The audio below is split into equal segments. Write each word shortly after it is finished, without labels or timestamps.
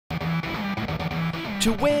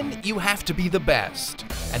To win, you have to be the best.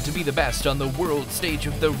 And to be the best on the world stage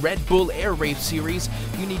of the Red Bull Air Race Series,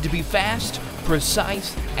 you need to be fast,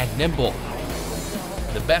 precise, and nimble.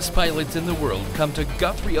 The best pilots in the world come to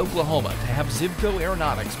Guthrie, Oklahoma to have Zivko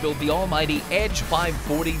Aeronautics build the almighty Edge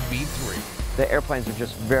 540 V3. The airplanes are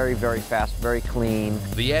just very, very fast, very clean.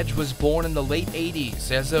 The Edge was born in the late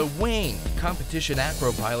 80s as a wing. Competition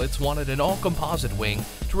acro pilots wanted an all-composite wing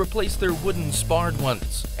to replace their wooden sparred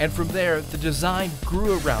ones. And from there, the design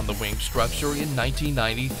grew around the wing structure in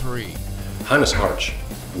 1993. Hannes Harch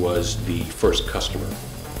was the first customer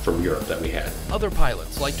from Europe that we had. Other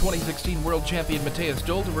pilots, like 2016 world champion Matthias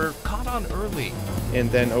Dolderer, caught on early. And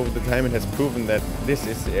then over the time it has proven that this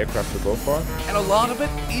is the aircraft to go for. And a lot of it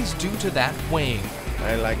is due to that wing.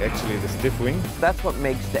 I like actually the stiff wing. That's what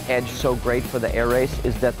makes the Edge so great for the air race,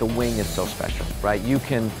 is that the wing is so special, right? You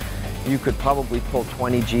could probably pull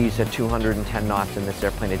 20 Gs at 210 knots in this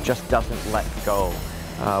airplane. It just doesn't let go,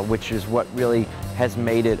 which is what really has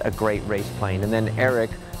made it a great race plane. And then Eric,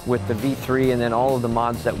 with the V3 and then all of the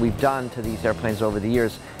mods that we've done to these airplanes over the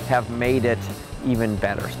years, have made it even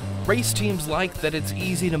better. Race teams like that it's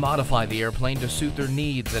easy to modify the airplane to suit their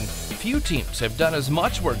needs, and few teams have done as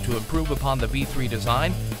much work to improve upon the V3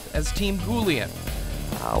 design as Team Goulian.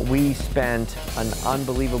 We spent an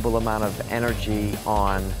unbelievable amount of energy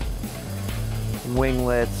on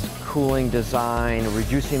winglets, cooling design,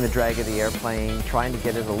 reducing the drag of the airplane, trying to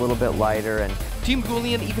get it a little bit lighter. And Team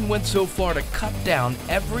Goulian even went so far to cut down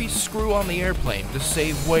every screw on the airplane to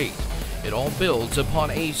save weight. It all builds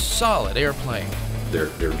upon a solid airplane. They're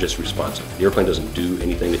just responsive. The airplane doesn't do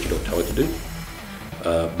anything that you don't tell it to do,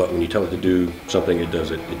 but when you tell it to do something, it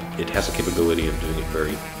does it. It has the capability of doing it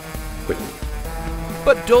very quickly.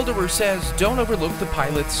 But Dolderer says don't overlook the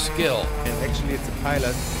pilot's skill. And actually it's the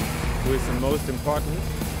pilot who is the most important.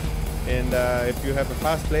 And if you have a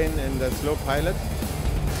fast plane and a slow pilot,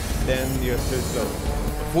 then you're still slow.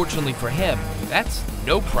 Fortunately for him, that's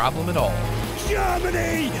no problem at all.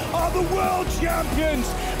 Germany are the world champions,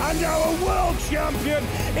 and our world champion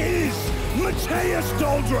is Matthias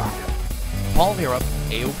Dolderer. Paul Harrop,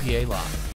 AOPA Live.